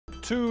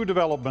Two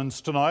developments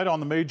tonight on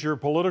the major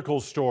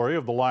political story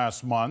of the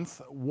last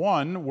month.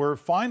 One, we're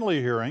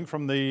finally hearing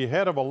from the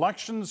head of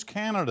Elections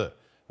Canada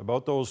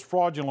about those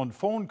fraudulent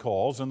phone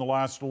calls in the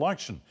last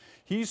election.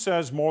 He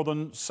says more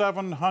than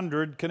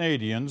 700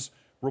 Canadians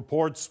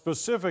report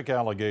specific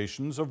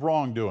allegations of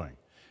wrongdoing.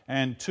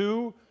 And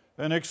two,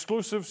 an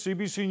exclusive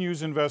CBC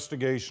News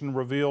investigation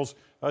reveals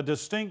a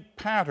distinct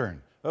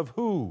pattern of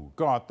who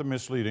got the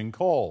misleading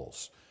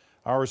calls.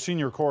 Our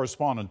senior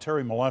correspondent,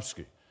 Terry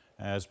Milewski,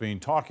 has been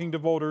talking to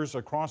voters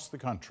across the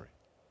country.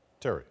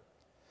 Terry.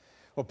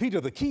 Well, Peter,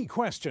 the key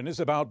question is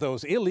about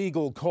those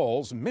illegal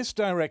calls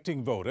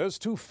misdirecting voters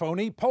to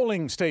phony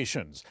polling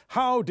stations.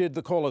 How did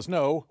the callers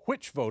know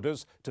which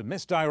voters to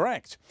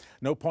misdirect?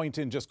 No point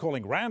in just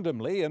calling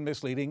randomly and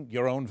misleading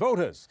your own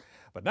voters.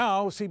 But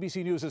now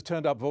CBC News has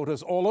turned up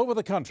voters all over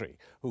the country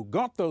who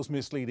got those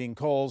misleading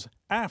calls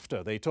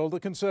after they told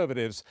the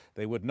Conservatives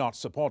they would not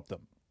support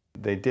them.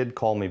 They did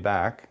call me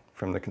back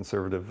from the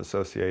Conservative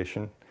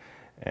Association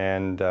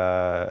and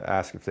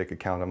ask if they could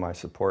count on my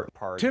support.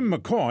 Tim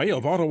McCoy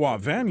of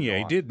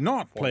Ottawa-Vanier did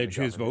not pledge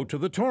his vote to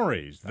the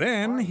Tories.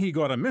 Then he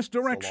got a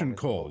misdirection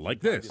call like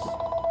this.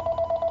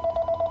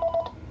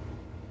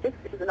 This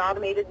is an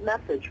automated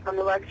message from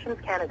Elections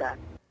Canada.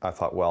 I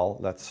thought, well,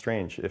 that's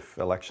strange. If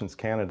Elections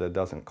Canada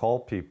doesn't call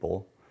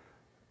people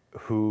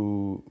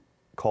who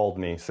called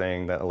me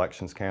saying that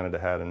Elections Canada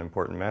had an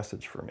important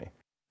message for me.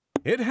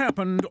 It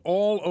happened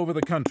all over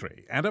the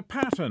country, and a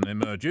pattern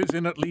emerges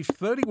in at least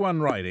 31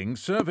 ridings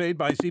surveyed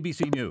by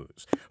CBC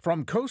News.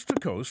 From coast to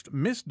coast,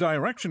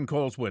 misdirection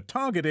calls were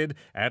targeted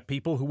at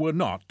people who were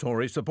not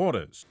Tory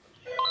supporters.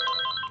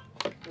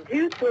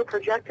 Due to a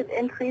projected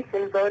increase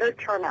in voter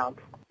turnout,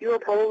 your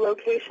poll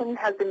location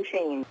has been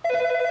changed.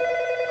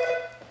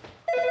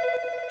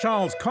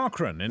 Charles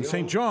Cochrane in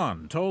St.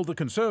 John told the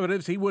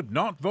Conservatives he would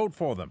not vote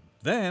for them.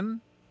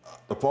 Then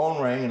the phone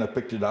rang and I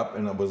picked it up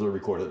and it was a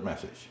recorded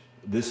message.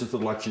 This is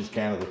Elections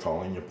Canada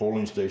calling. Your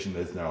polling station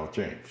is now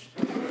changed.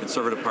 The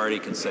Conservative Party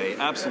can say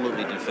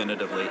absolutely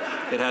definitively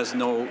it has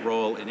no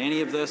role in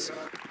any of this.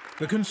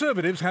 The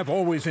Conservatives have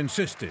always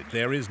insisted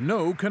there is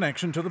no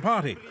connection to the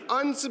party.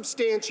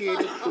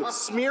 Unsubstantiated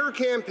smear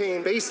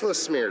campaign,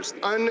 baseless smears,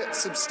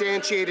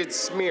 unsubstantiated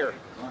smear.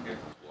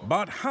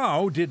 But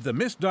how did the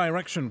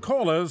misdirection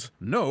callers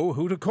know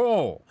who to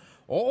call?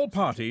 All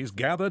parties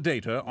gather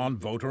data on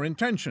voter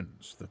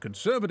intentions. The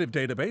Conservative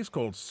database,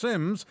 called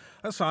SIMS,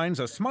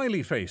 assigns a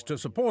smiley face to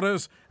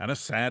supporters and a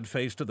sad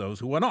face to those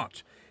who are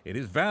not. It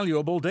is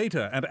valuable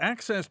data, and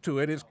access to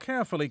it is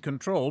carefully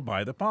controlled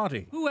by the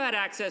party. Who had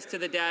access to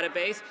the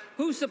database?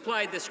 Who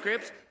supplied the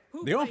scripts?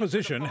 The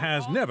opposition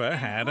has never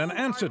had an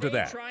answer to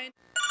that.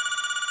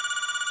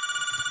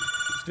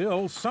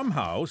 Still,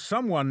 somehow,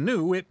 someone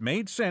knew it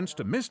made sense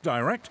to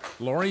misdirect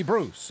Laurie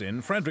Bruce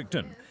in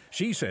Fredericton.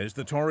 She says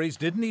the Tories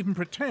didn't even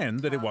pretend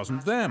that it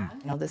wasn't them.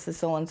 You know, this is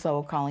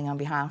so-and-so calling on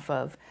behalf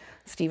of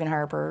Stephen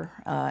Harper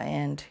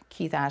and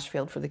Keith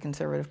Ashfield for the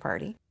Conservative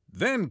Party.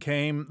 Then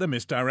came the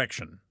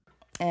misdirection.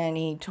 And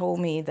he told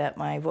me that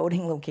my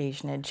voting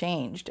location had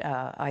changed.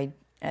 I,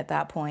 at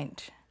that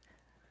point,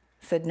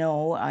 said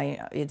no,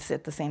 it's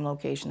at the same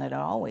location that it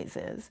always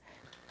is.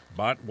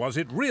 But was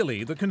it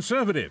really the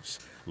Conservatives?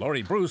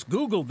 Laurie Bruce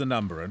Googled the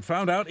number and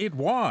found out it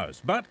was,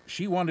 but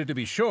she wanted to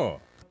be sure.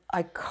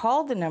 I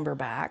called the number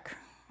back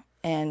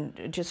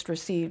and just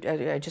received,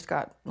 I just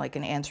got like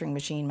an answering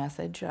machine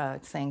message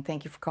saying,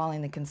 thank you for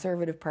calling the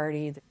Conservative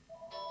Party.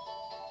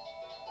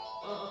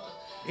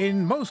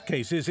 In most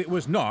cases, it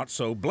was not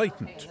so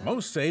blatant.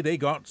 Most say they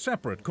got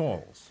separate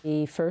calls.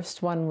 The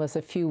first one was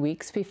a few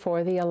weeks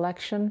before the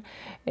election,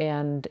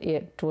 and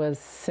it was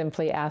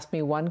simply asked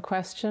me one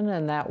question,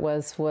 and that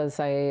was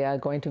I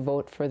going to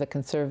vote for the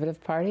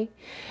Conservative Party?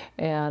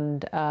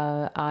 And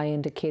I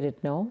indicated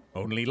no.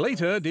 Only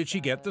later did she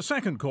get the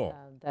second call.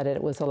 That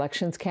it was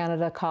Elections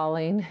Canada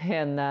calling,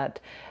 and that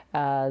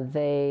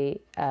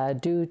they,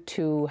 due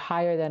to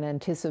higher than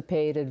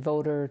anticipated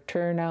voter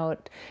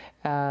turnout,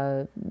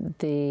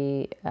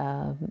 the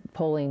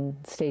polling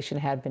station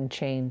had been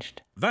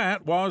changed.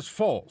 That was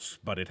false,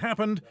 but it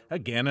happened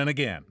again and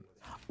again.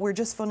 We're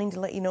just phoning to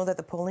let you know that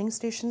the polling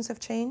stations have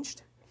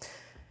changed.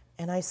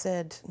 And I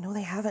said, no,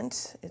 they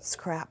haven't. It's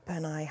crap.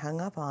 And I hung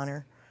up on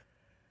her.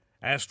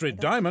 Astrid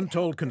Diamond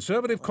told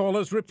Conservative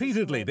callers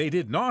repeatedly they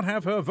did not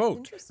have her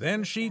vote.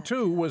 Then she,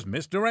 too, was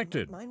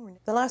misdirected.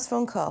 The last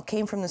phone call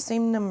came from the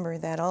same number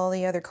that all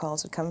the other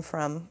calls had come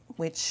from,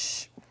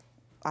 which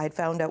I'd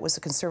found out was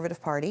the Conservative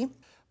Party.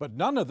 But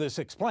none of this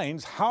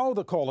explains how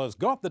the callers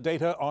got the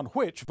data on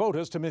which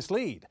voters to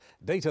mislead,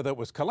 data that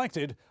was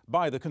collected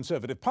by the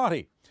Conservative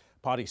Party.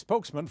 Party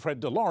spokesman Fred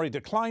DeLaurie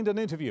declined an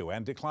interview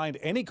and declined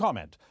any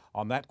comment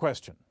on that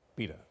question.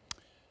 Peter.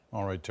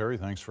 All right, Terry,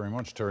 thanks very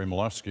much. Terry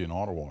Milewski in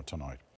Ottawa tonight.